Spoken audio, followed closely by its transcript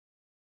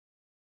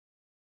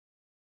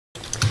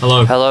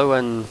Hello. Hello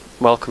and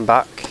welcome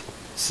back.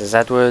 This is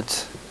Edward.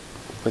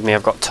 With me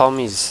I've got Tom.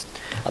 He's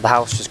at the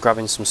house just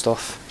grabbing some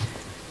stuff.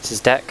 This is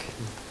Deck.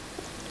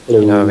 Hello.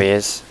 You know who he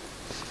is.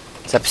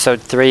 It's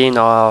episode 3 in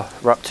our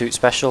Raptoot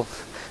special.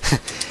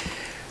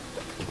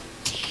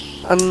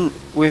 And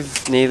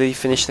we've nearly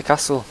finished the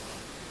castle.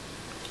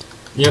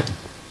 Yep.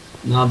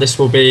 Now this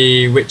will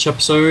be, which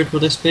episode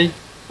will this be?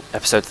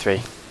 Episode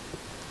 3.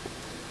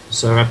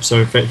 So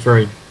episode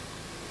 33.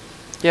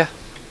 Yeah.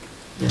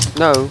 Yeah.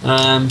 No.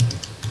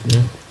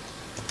 Yeah.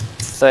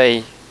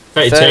 30.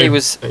 32. 30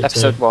 was 32.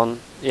 episode 1.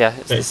 Yeah,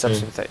 it's this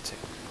 32. episode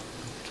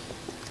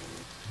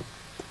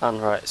 32.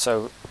 And right,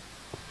 so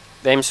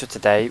the aims for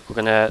today, we're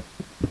going to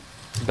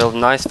build a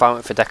nice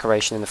fountain for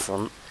decoration in the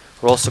front.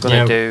 We're also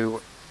going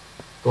to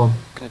Go on.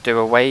 do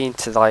a way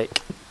into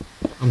like...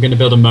 I'm going to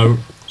build a moat.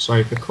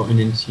 Sorry for cutting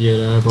into you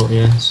there, but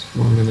yes,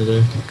 what I'm going to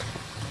do.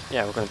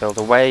 Yeah, we're going to build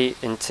a way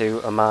into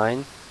a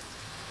mine.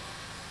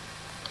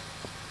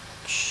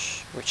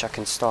 Which I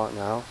can start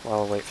now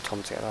while I wait for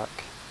Tom to get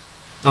back.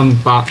 I'm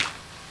back.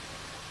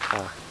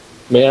 Ah.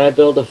 May I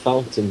build a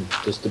fountain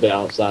just a bit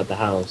outside the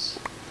house?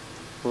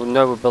 Well,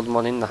 no, we're building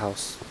one in the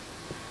house.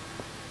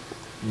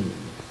 Can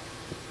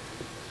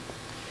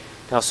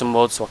I have some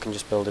wood so I can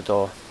just build a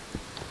door?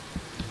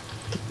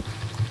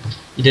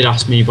 You did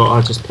ask me, but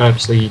I just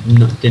purposely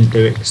didn't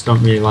do it because I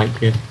don't really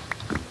like you.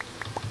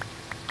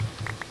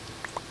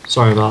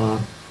 Sorry about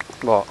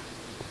that. What?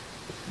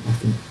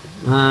 Nothing.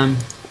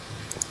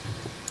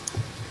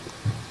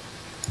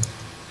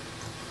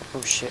 Oh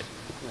shit.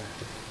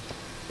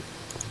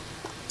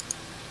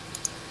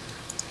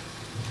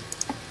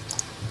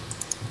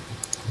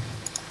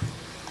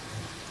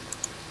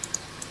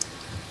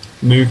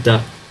 No. Move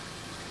that.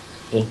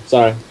 Yeah,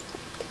 sorry.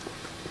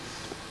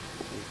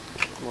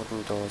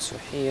 Wooden doors are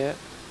here.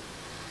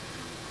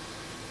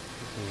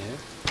 Here.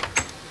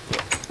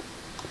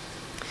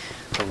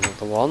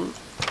 Another one.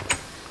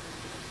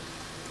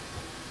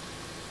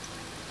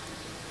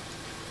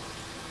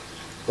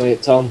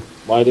 Wait, Tom,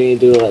 why don't you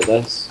do it like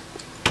this?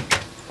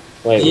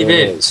 Wait, Leave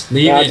it.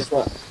 Leave it.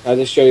 Can I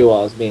just show you what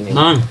I was meaning?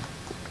 No.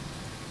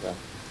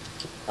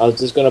 I was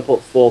just going to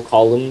put 4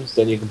 columns,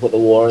 then you can put the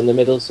water in the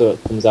middle so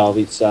it comes out of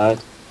each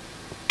side.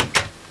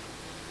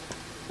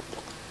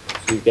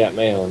 Do you get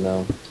me or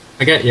no?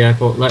 I get you,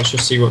 but let's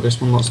just see what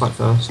this one looks like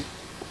first.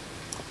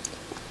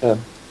 Yeah.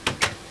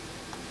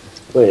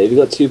 Wait, have you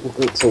got 2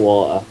 buckets of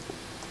water?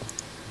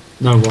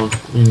 No one.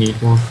 You need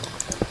one.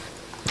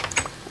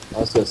 I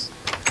was just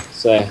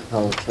say,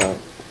 I'll try.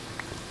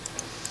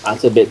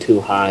 That's a bit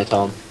too high,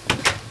 Tom.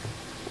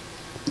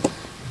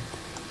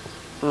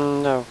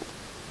 No.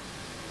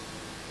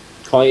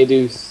 Can't you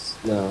do...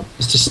 No.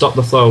 It's to stop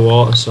the flow of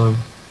water, so...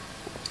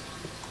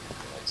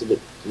 It's a bit...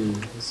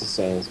 this is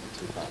saying it's a bit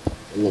too high.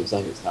 It looks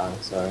like it's high,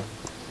 sorry.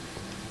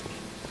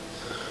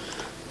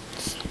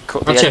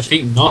 Cut the Actually, I edge.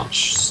 think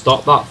notch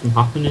stop that from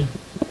happening.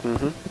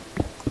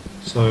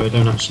 So I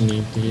don't actually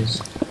need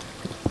these.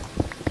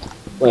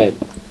 Wait,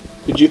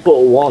 could you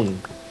put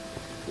 1?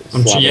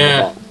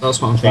 Yeah,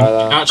 that's what I'm thinking.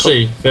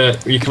 Actually,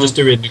 you can just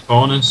do it in the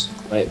corners.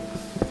 Wait.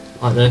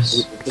 Like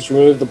this. Just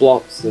remove the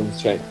blocks and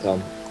check,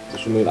 Tom.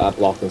 Just remove that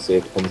block and see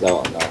if it comes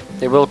out or not.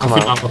 It will I come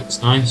think out. that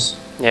looks nice.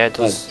 Yeah, it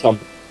does. Tom,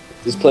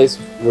 this place...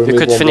 We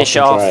could finish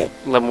it off Right.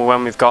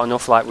 when we've got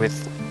enough, like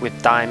with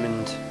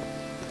diamond,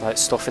 like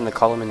stuff in the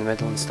column in the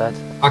middle instead.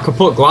 I could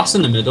put glass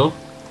in the middle.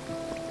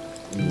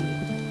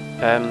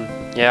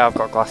 Yeah, I've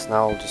got glass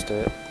now. I'll just do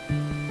it.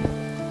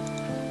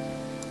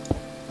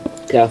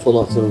 Careful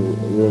not to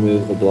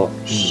remove the block.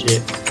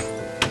 Shit.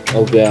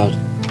 Oh god.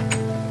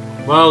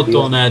 Well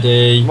done,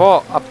 Eddie.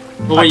 What?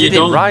 I did it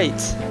right.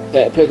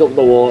 Pick up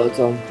the water,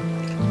 Tom.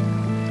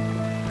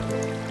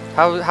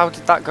 How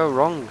did that go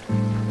wrong?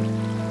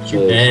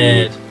 You're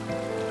dead.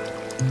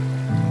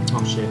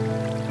 Oh shit.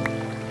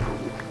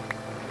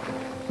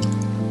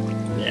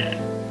 Yeah.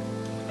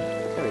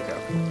 There we go.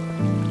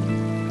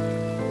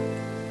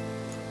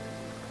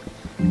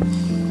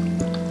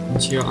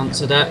 What's your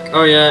answer, Deck?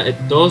 Oh yeah,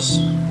 it does.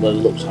 That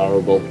looks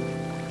horrible.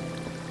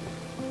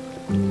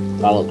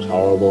 That looks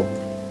horrible.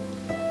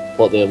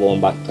 Put the other one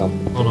back,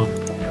 Tom. Hold on.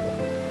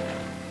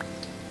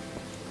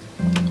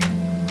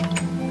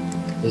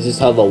 This is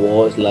how the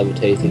water's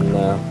levitating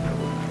now.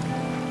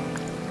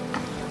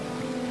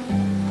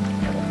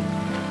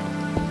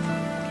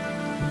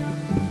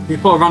 Can you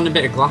put a random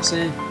bit of glass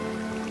here?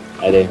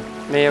 I do.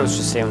 Me, I was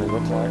just seeing what it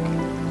looked like.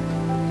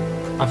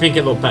 I think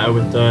it looked better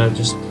with the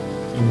just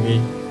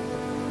thingy.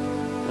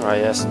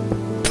 Alright, yes.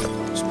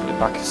 Just put it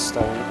back as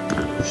stone.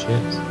 Oh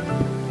shit.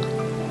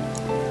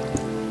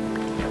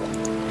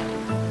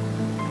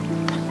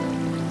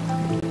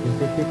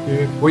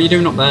 What are you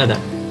doing up there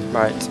then?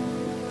 Right.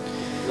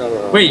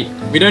 No. Wait,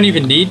 we don't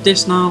even need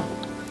this now. We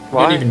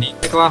Why? don't even need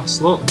the glass,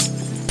 look.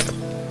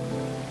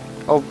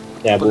 Oh,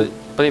 Yeah, but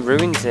but it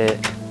ruins it.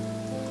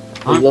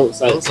 it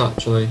looks like...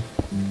 actually.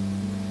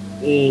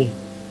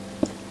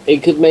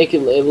 It could make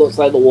it... It looks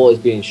like the water's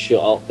being shut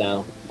off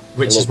now.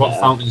 Which is what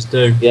fountains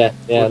do. Yeah,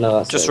 no,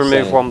 that's Just what it's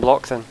remove saying. one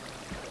block then.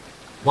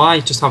 Why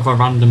just have a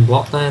random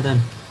block there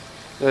then?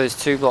 There's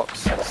 2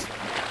 blocks.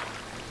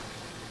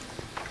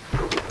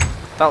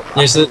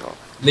 Yes,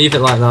 leave it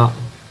like that.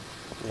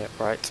 Yeah,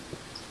 right.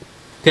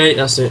 Okay,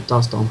 that's it.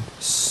 That's done.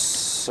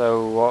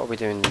 So what are we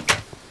doing?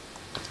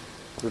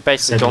 We've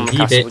basically Said done the leave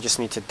castle. it. We just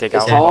need to dig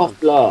It's out the half bottom.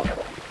 block.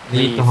 Leave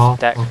Leave the half.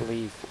 deck. block.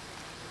 Leave.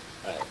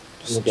 Right, I'm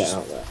Just, gonna get just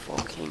out there.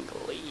 fucking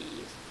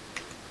leave.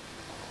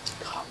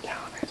 Calm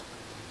down, Ed.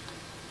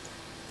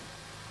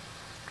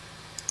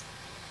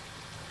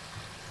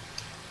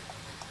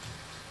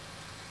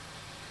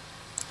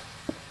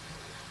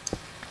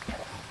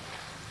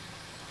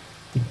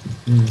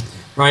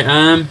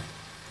 Right.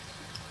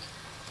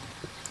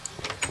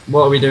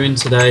 What are we doing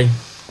today?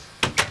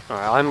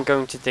 Alright, I'm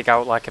going to dig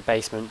out like a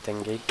basement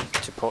thingy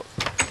to put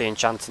the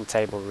enchanting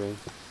table room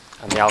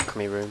and the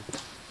alchemy room.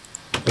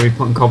 Are we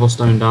putting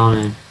cobblestone down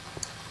here?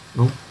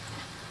 Oh.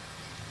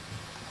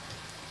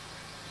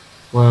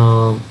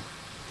 Well.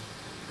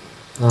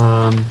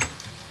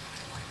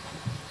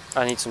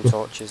 I need some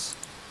torches.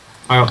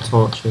 I got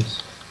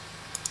torches.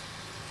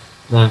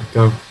 There,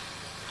 go.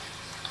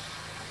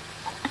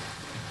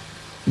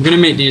 I'm gonna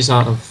make these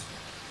out of.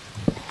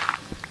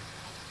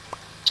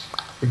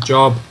 Good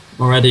job.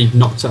 Already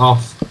knocked it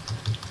off.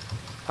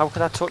 How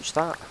could I touch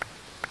that?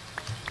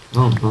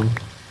 Oh man.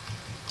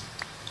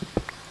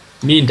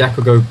 Me and Deck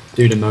will go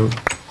do the moat.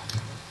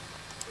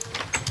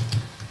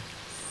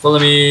 Follow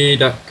me,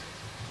 Deck.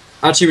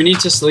 Actually, we need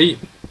to sleep.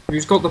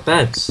 Who's got the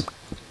beds?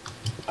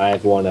 I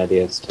have one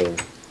idea too.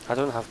 I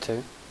don't have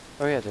 2.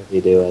 Oh yeah, I do.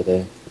 You do, I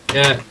do.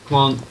 Yeah, come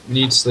on. We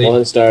need to sleep.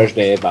 One stairs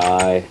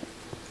nearby.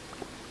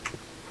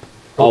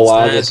 Oh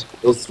wow, Upstairs.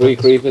 there's 3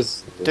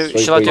 creepers. There's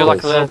 3 Shall I do like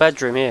a creepers. little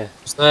bedroom here?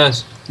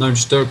 Upstairs. No,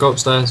 just don't go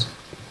upstairs.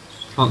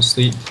 Can't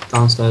sleep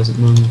downstairs at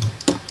the moment.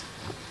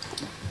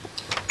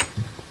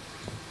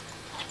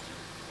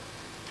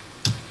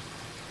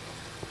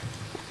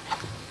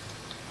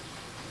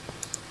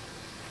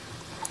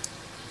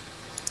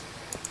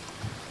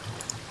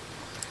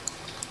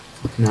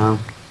 No.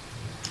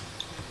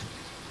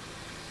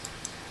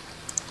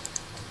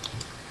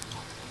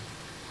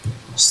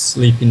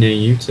 Sleeping near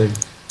you two.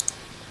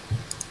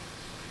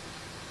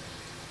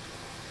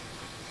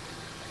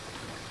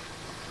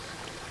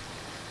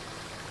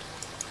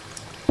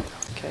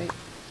 Okay.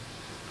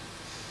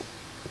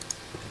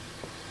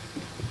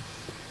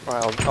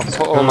 Right, I'll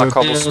put all my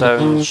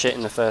cobblestone shit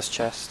in the first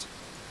chest.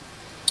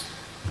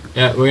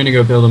 Yeah, we're gonna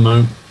go build a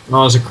moat.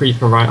 Oh, there's a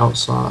creeper right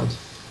outside.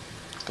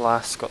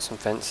 Glass, got some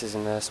fences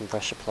in there, some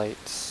pressure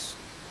plates.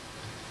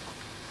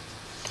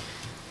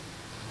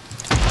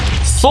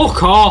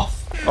 Fuck off!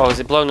 Oh, has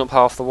it blown up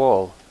half the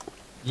wall?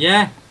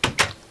 Yeah.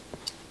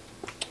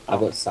 I've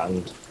got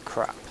sand.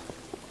 Crap.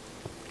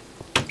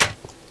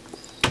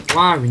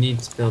 Why we need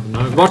to build a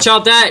moat? Watch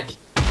our deck!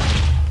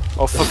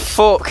 Oh, for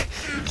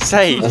fuck's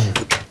sake!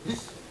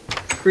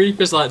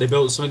 Creepers like they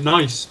built something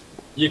nice.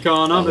 You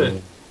can't have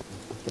it.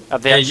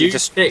 Have they Yeah, actually you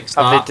fix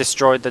that. have they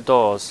destroyed the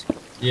doors?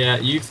 Yeah,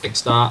 you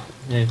fix that.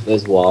 Yeah.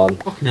 There's one.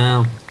 Fuck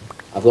now.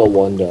 I've got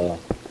one door.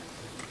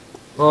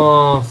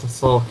 Oh, for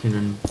fucking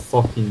and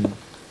fucking.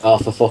 Oh,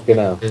 for fucking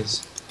hell.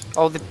 Is.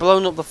 Oh, they've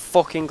blown up the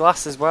fucking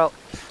glass as well.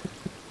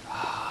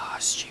 Ah,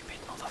 stupid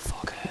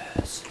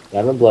motherfuckers. They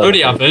haven't blown No, up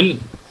they any-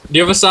 haven't.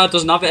 The other side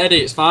doesn't have it,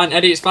 Eddie. It's fine.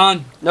 Eddie, it's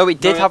fine. No, it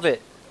did No, have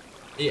it.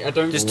 I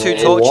don't. There's No, 2 it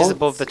torches won't.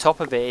 above the top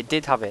of it. It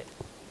did have it.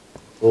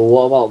 Well,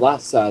 what about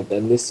that side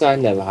then? This side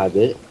never had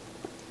it.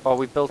 Oh,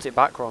 we built it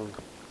back wrong.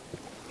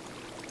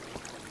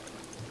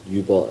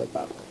 You bought it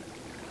back.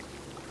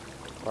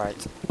 Right.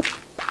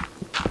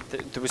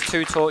 There was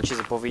 2 torches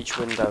above each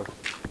window.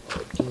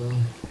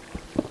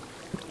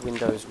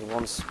 Windows were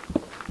once.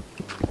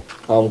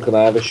 Tom, can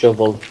I have a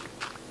shovel?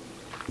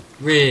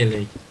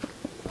 Really?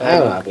 I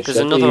don't have a There's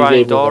shovel. another You iron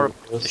gave me door. one.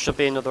 There should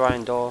be another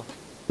iron door.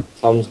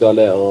 Tom's got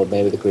it, or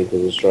maybe the creeper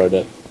destroyed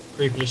it.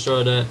 Creeper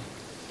destroyed it.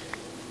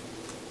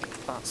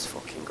 That's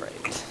fucking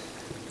great.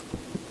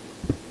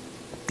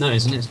 No,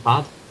 isn't it? It's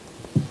bad.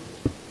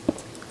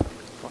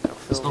 Fuck, I'll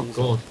It's fill not these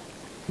good. up.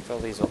 Fill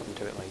these up and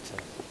do it later.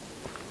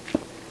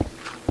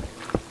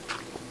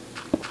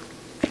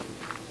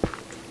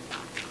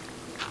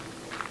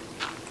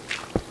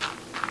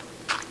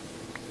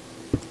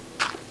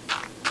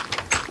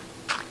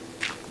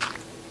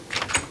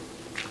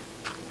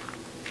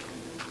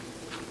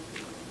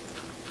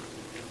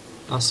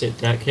 That's it,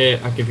 Deck. Here,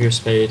 I'll give you a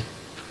spade.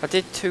 I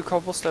did 2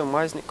 cobblestone.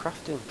 Why isn't it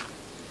crafting?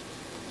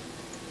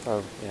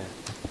 Oh yeah.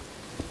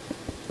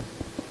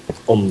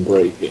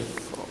 Unbreaking.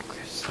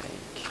 Fuck's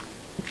sake.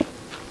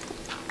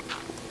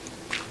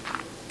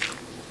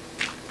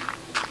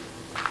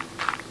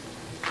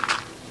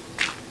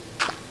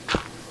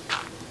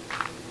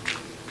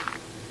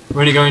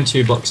 We're only going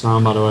 2 blocks now,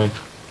 by the way.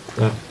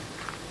 Yeah.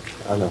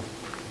 I know.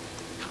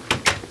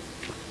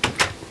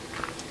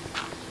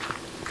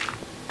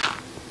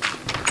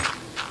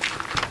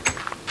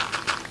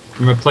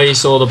 And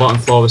replace all the bottom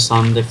floor with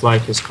sand if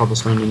like it's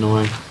cobblestone in the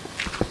way.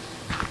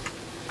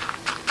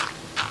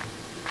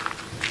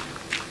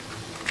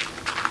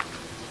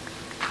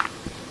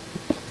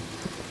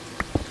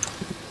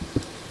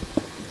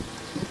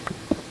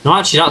 No,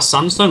 actually, that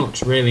sandstone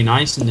looks really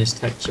nice in this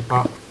texture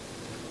pack.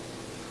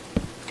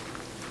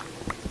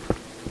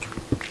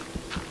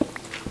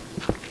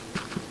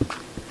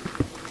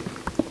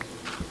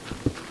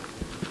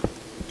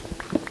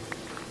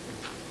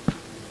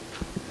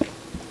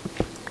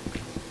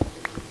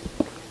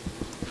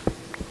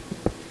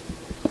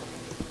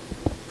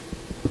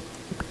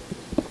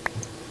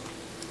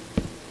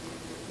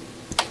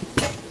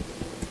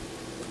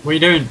 What are you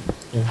doing?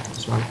 Yeah,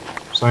 that's right.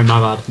 Sorry,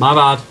 my bad. My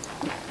bad.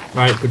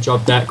 Right, good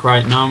job, deck.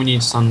 Right, now we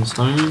need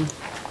sandstone.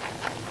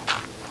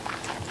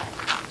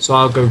 So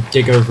I'll go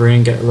dig over here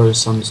and get a load of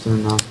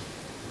sandstone now.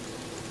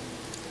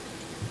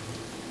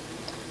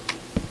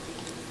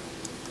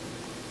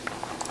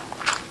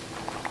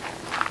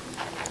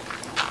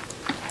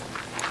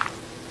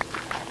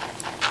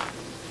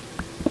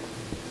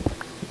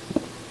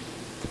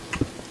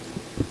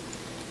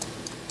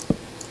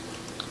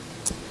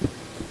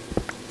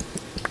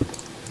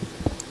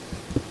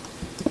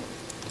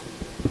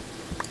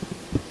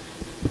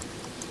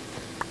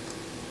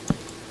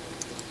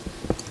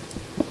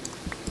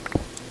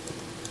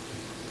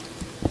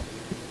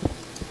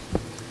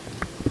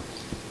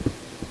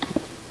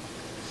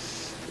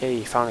 Yeah,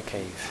 you found a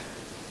cave.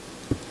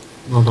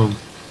 Well done.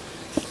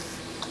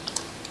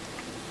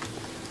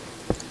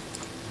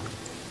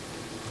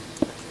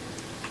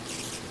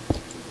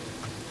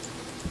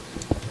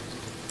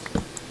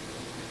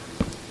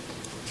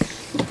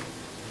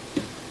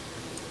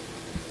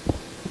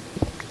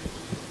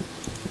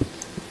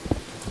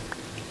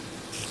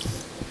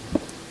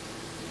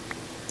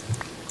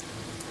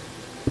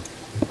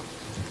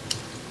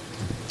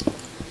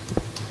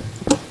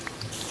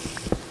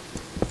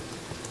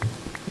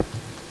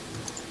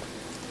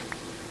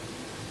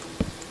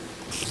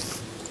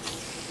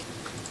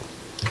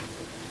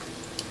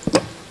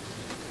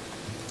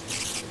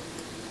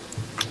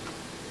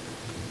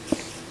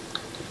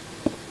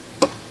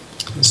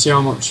 Let's see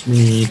how much we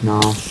need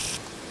now.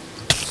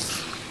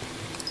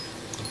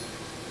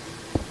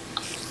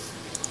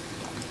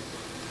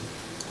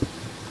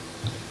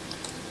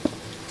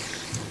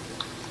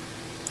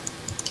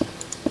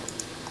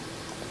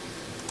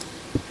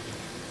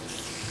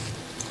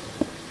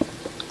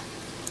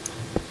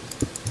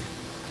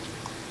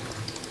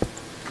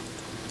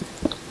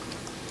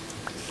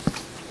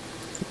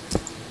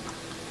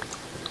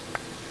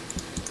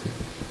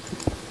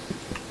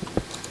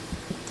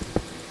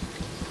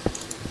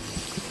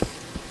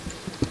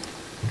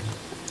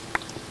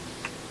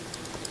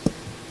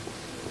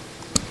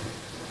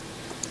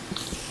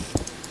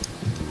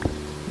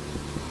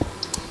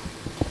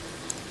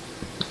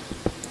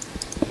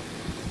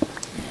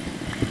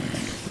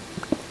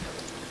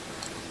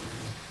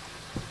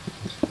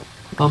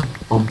 Bum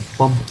bum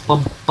bum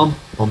bum bum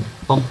bum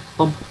bum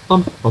bum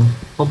bum bum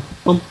bum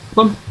bum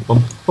bum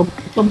bum bum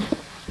bum.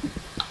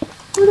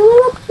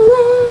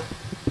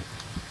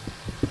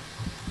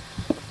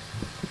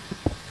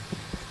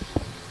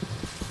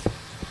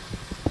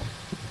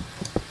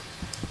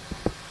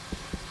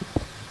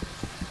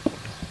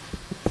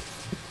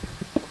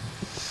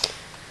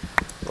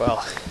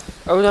 Well,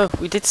 oh no,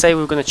 we did say we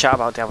were going to chat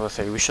about Diablo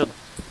 3. We should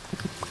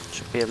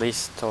be at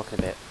least talking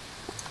a bit.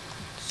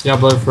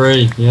 Diablo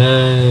 3,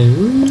 yay!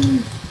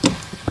 Woo.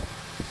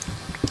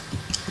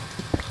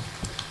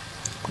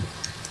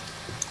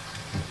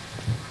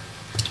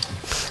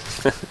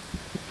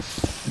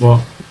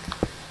 What?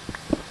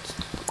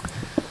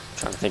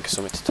 Trying to think of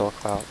something to talk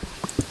about.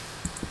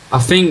 I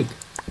think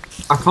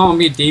I can't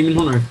be a demon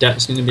hunter if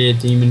Deck's going to be a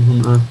demon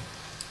hunter.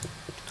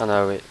 I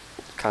know it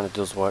kind of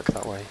does work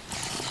that way.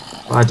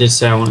 But I did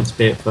say I wanted to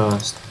be it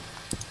first.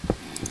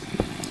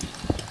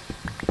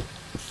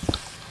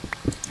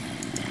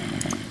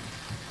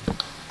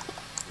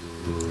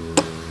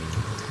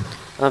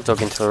 I've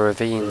dug into a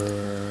ravine.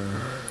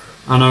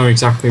 I know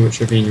exactly which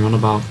ravine you're on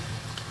about.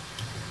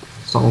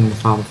 It's that one we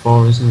found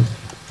before, isn't it?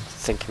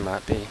 I think it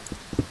might be.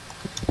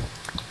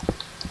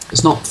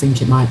 It's not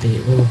think it might be,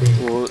 it will be.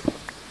 Well,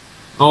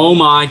 Oh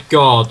my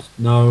god,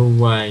 no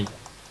way.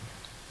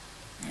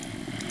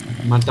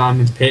 My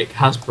diamond pick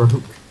has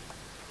broke.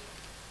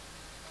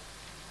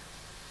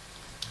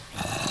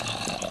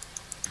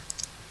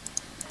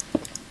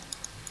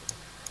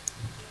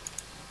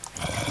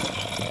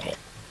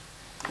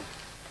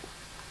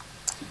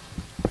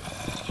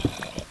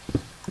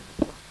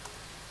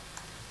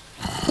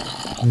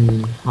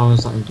 How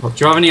is that important?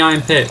 Do you have any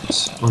iron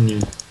picks on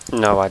you?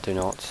 no, I do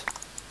not.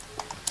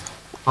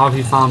 How have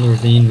you found the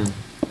ravine then?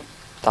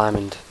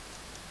 Diamond.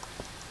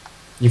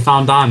 You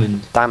found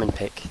diamond? Diamond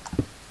pick.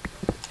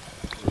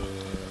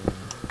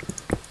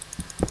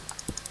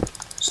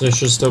 So there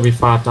should still be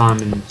 5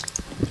 diamonds.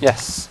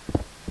 Yes.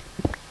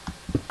 I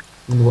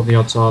wonder what the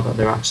odds are that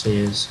there actually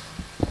is.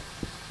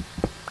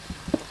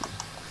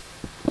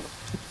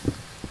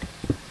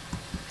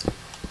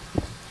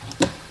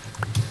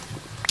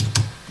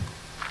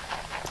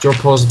 Do you want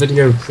to pause the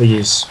video,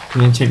 please?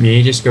 Can it take me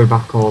ages to go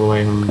back all the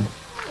way home?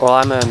 Well,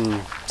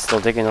 I'm still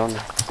digging on.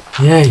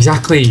 Yeah,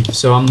 exactly.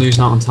 So I'm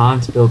losing out on time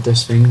to build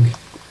this thing.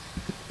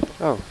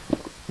 Oh.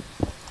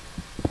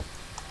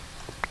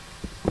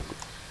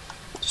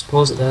 Just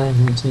pause it there. It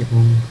won't take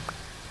long.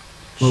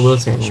 Well, we'll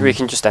take long. We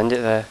can just end it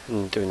there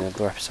and do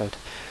another episode.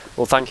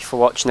 Well, thank you for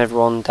watching,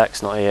 everyone.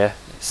 Deck's not here.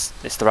 It's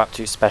the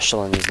Raptor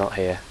special, and he's not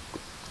here.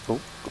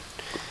 Ooh.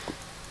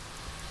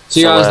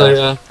 See you guys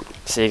later.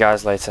 See you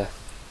guys later.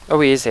 Oh,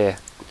 he is here.